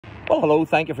Well, hello,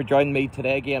 thank you for joining me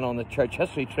today again on the Church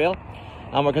History Trail.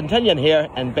 And we're continuing here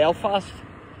in Belfast,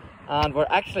 and we're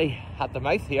actually at the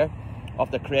mouth here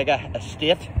of the Cregagh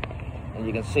estate. And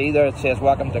you can see there it says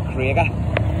welcome to Cregagh.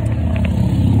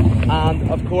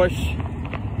 And of course,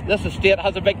 this estate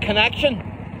has a big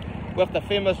connection with the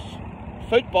famous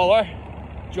footballer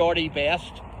Geordie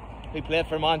Best, who played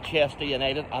for Manchester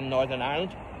United and Northern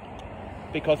Ireland,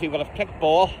 because he would have kicked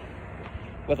ball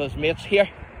with his mates here.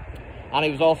 And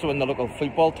he was also in the local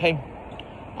football team.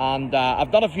 And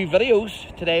I've done a few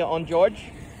videos today on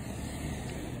George.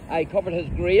 I covered his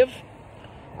grave,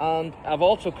 and I've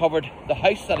also covered the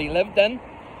house that he lived in,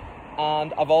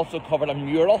 and I've also covered a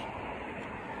mural.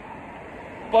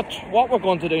 But what we're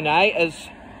going to do now is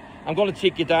I'm going to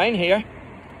take you down here,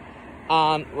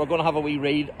 and we're going to have a wee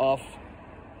read of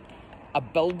a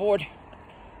billboard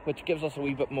which gives us a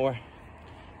wee bit more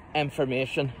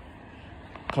information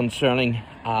concerning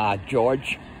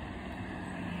George.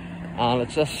 And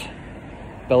it's this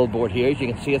billboard here. As you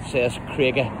can see, it says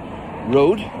Cregagh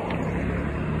Road,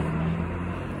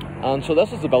 and so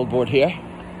this is the billboard here,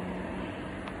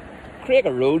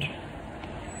 Cregagh Road,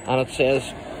 and it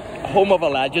says home of a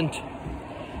legend.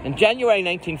 In January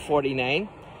 1949,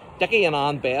 Dickie and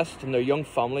Ann Best and their young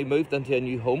family moved into a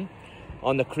new home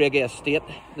on the Cregagh estate.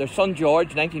 Their son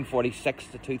George, 1946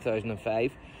 to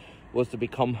 2005, was to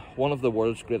become one of the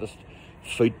world's greatest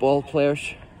football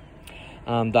players.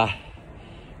 And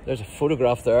there's a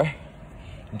photograph there.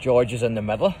 George is in the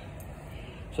middle.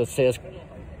 So it says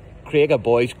Cregagh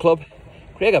Boys Club,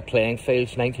 Cregagh Playing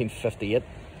Fields, 1958.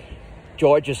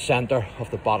 George is centre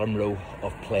of the bottom row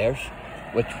of players,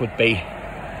 which would be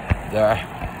there.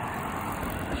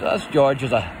 So that's George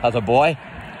as a boy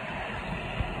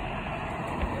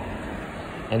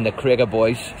in the Cregagh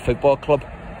Boys Football Club,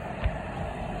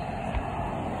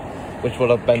 which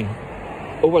would have been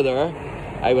over there,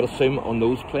 I would assume, on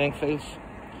those playing fields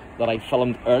that I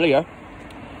filmed earlier.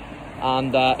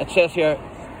 And it says here,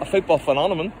 a football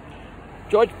phenomenon.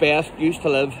 George Best used to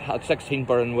live at 16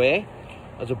 Burren Way.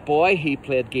 As a boy, he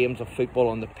played games of football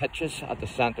on the pitches at the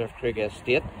centre of Cregagh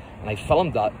estate, and I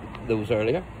filmed those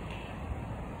earlier,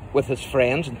 with his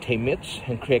friends and teammates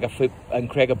in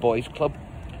Cregagh Boys Club.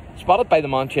 Spotted by the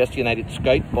Manchester United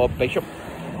scout Bob Bishop,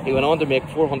 he went on to make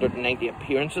 490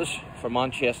 appearances for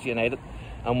Manchester United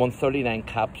and won 39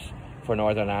 caps for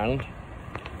Northern Ireland.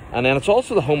 And then it's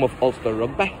also the home of Ulster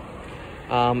Rugby.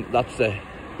 That's the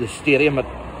stadium at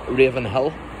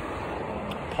Ravenhill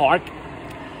Park.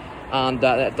 And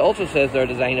it also says their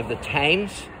design of the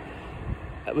times.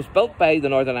 It was built by the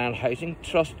Northern Ireland Housing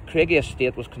Trust. Cregagh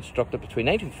estate was constructed between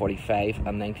 1945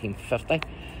 and 1950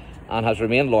 and has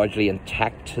remained largely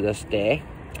intact to this day.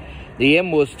 The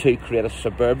aim was to create a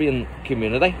suburban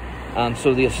community, and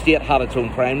so the estate had its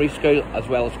own primary school as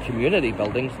well as community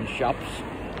buildings and shops.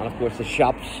 And of course the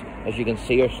shops, as you can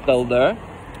see, are still there.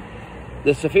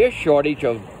 The severe shortage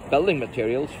of building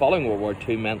materials following World War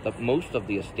II meant that most of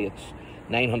the estate's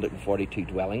 942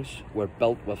 dwellings were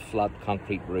built with flat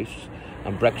concrete roofs,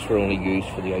 and bricks were only used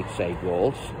for the outside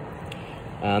walls.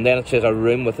 And then it says a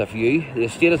room with a view. The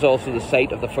estate is also the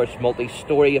site of the first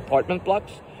multi-storey apartment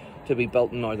blocks to be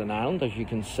built in Northern Ireland, as you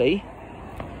can see.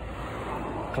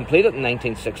 Completed in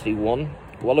 1961,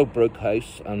 Willowbrook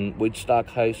House and Woodstock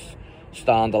House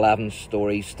stand 11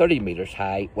 stories, 30 metres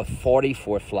high, with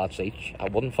 44 flats each. I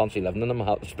wouldn't fancy living in them,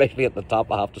 especially at the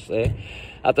top, I have to say.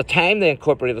 At the time, they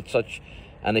incorporated such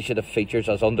initiative features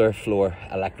as underfloor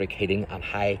electric heating and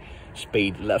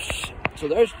high-speed lifts. So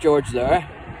there's George there.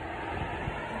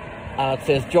 And it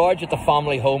says George at the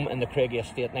family home in the Cregagh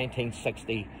estate,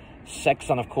 1966.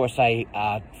 And of course, I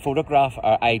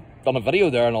done a video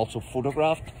there and also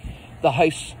photographed the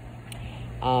house.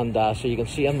 And so you can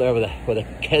see him there with the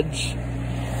kids.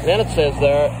 And then it says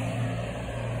there,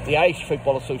 the Irish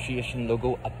Football Association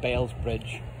logo at Bell's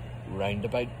Bridge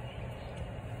roundabout.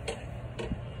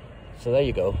 So there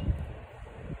you go.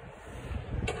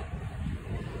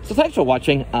 So thanks for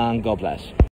watching, and God bless.